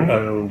emergence, right?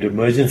 Around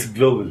emergence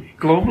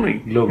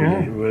globally,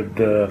 yeah. With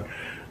a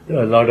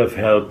lot of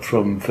help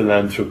from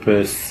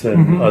philanthropists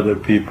and other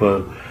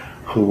people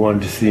who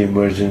want to see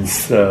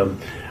emergence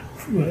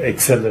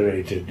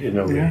accelerated in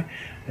a way. Yeah.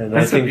 And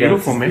that's I think a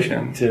beautiful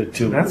mission.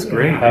 To that's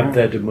great. Have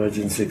that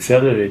emergence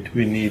accelerate,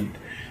 we need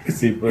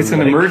people. It's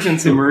an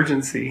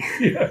emergency.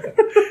 Yeah.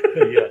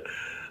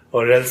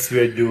 Or else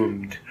we're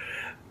doomed.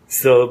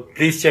 So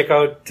please check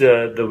out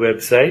the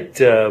website.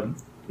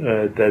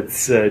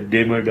 That's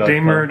damer.com.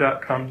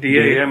 Damer.com.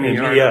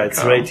 DAMER. Yeah,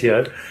 it's right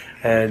here.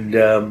 And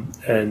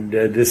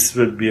this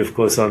will be, of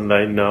course,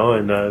 online now,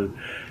 and I'll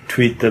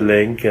tweet the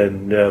link,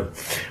 and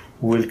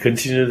we'll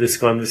continue this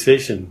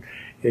conversation.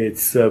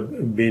 It's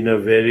been a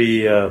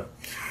very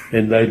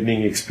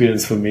enlightening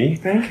experience for me.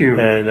 Thank you.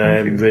 And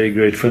I'm very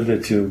grateful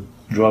that you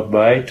drop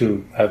by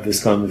to have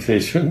this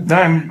conversation.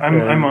 I'm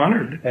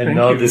honored. And Thank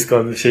now you. this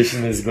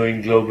conversation is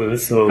going global.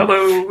 So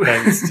Hello.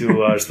 thanks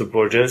to our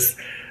supporters,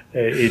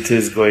 it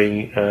is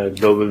going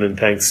global, and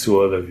thanks to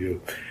all of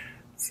you.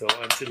 So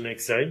until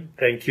next time,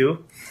 thank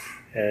you.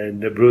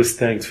 And Bruce,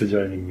 thanks for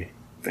joining me.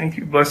 Thank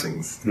you.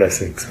 Blessings.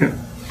 Blessings.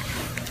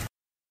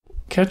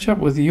 Catch up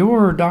with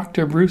your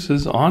Dr.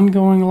 Bruce's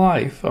ongoing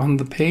life on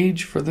the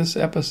page for this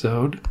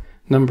episode,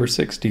 number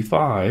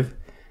 65,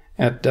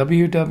 at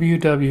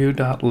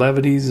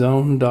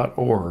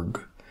www.levityzone.org,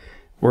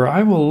 where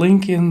I will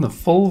link in the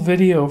full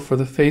video for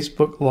the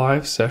Facebook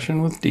Live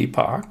session with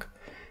Deepak,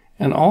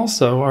 and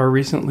also our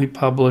recently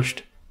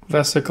published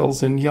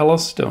Vesicles in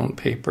Yellowstone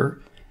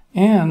paper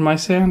and my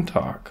sand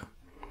talk.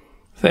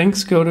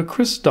 Thanks go to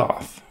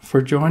Christoph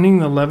for joining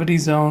the Levity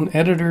Zone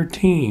editor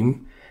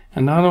team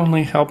and not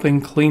only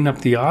helping clean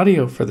up the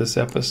audio for this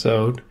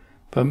episode,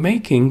 but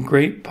making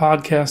great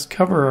podcast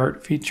cover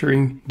art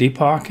featuring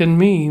Deepak and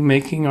me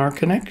making our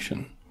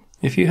connection.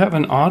 If you have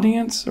an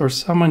audience or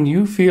someone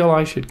you feel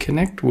I should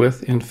connect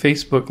with in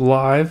Facebook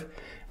Live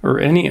or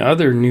any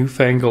other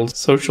newfangled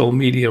social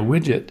media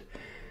widget,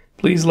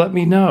 please let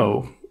me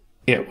know.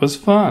 It was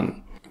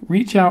fun.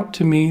 Reach out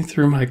to me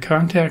through my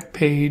contact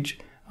page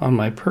on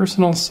my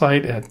personal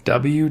site at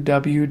www.damer.com.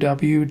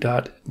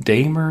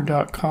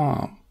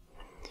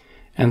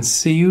 And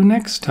see you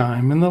next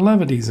time in the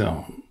Levity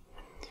Zone.